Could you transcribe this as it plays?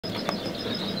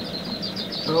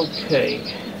Okay.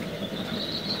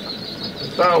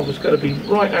 The valve is going to be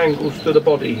right angles to the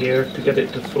body here to get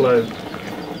it to flow.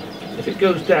 If it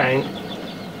goes down,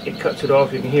 it cuts it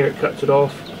off. You can hear it cuts it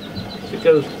off. If it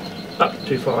goes up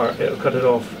too far, it'll cut it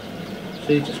off.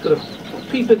 So you're just got to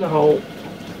peep in the hole,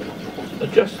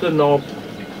 adjust the knob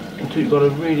until you've got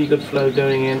a really good flow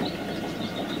going in,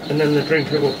 and then the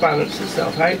drinker will balance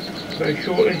itself out very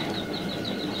shortly.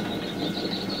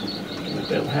 Give it a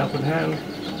bit of helping hand.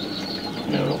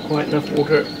 No, not quite enough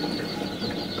water.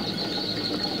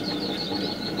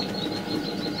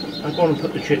 I'm going to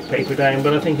put the chip paper down,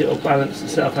 but I think it'll balance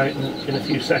itself out in a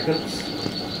few seconds.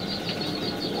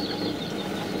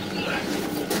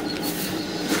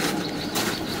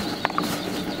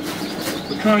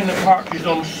 We're trying the Partridge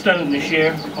on stone this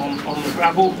year, on the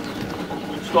gravel,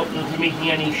 stop them from eating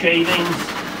any shavings,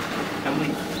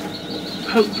 and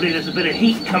hopefully there's a bit of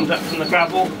heat comes up from the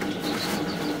gravel,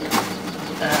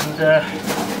 and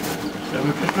so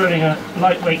we're just running a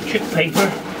lightweight chip paper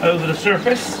over the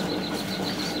surface.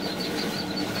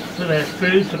 So there's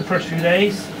food for the first few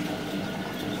days.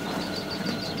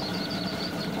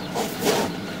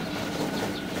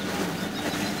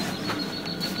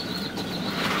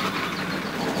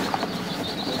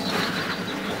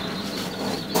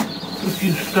 A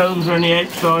few stones are on the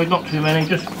outside, not too many,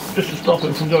 just to stop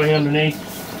it from going underneath.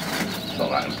 It's not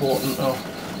that important though.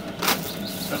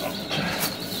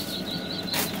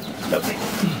 Lovely.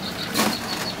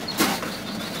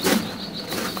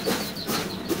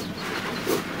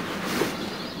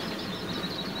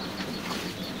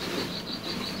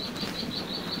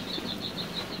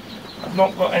 I've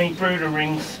not got any brooder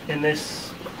rings in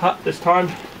this hut this time.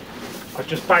 I've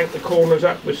just banked the corners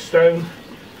up with stone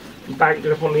and banked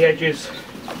it up on the edges,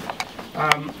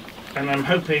 and I'm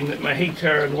hoping that my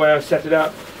heater and the way I set it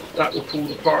up, that will pull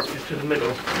the partridges to the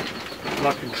middle, and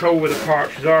I control where the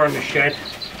partridges are in the shed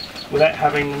without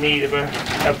having the need of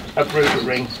a brooder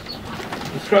ring.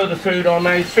 And throw the food on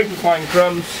now, super fine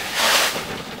crumbs,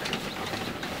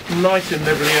 nice and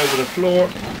liberally over the floor.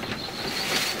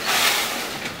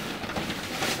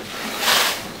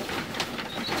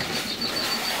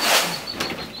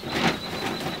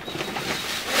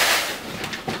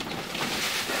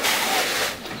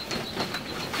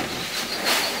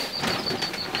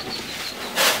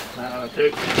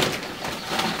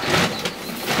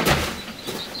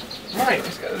 Right,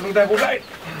 let's get the little devils out.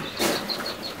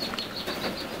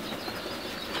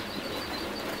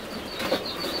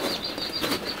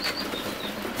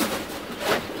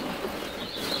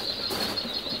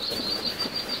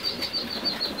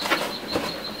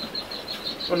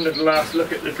 One little last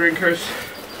look at the drinkers,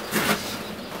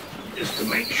 just to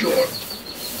make sure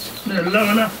they're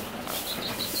low enough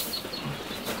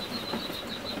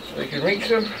so they can reach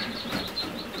them.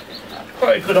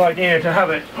 Quite a good idea to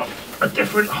have it a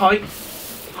different height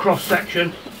cross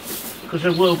section, because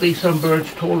there will be some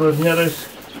birds taller than the others,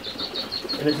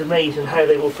 and it's amazing how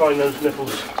they will find those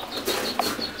nipples.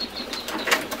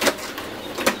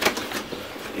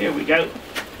 Here we go.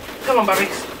 Come on,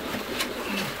 buddies.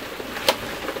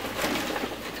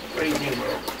 Brave new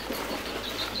world.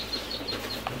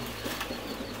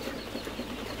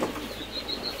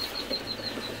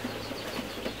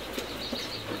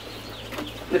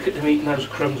 Look at them eating those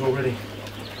crumbs already.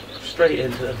 Straight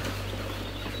into them.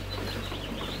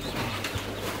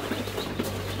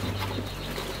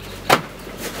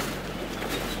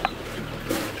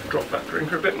 Just drop that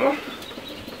drinker a bit more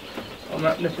on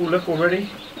that nipple lip already.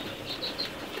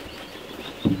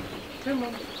 Come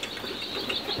on.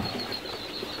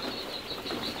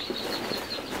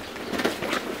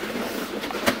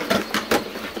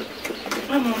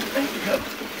 Come on, there you go.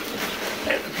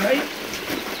 There's the plate.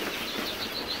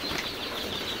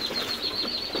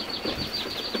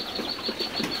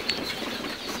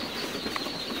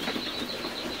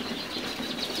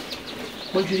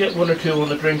 Once you get one or two on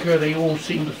the drinker, they all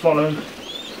seem to follow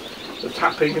the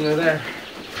tapping and they're there.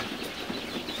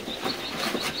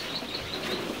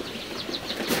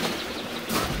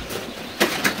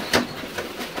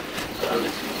 A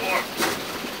little more.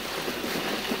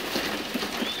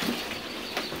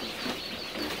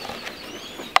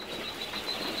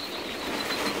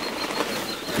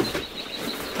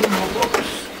 One more box.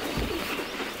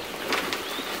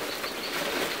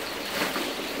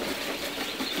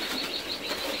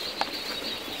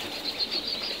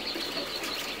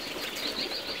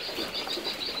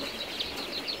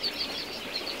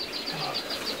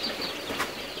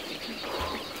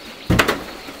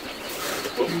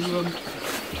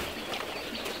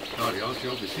 Bloody hell,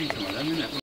 you'll be seeing some of them, innit?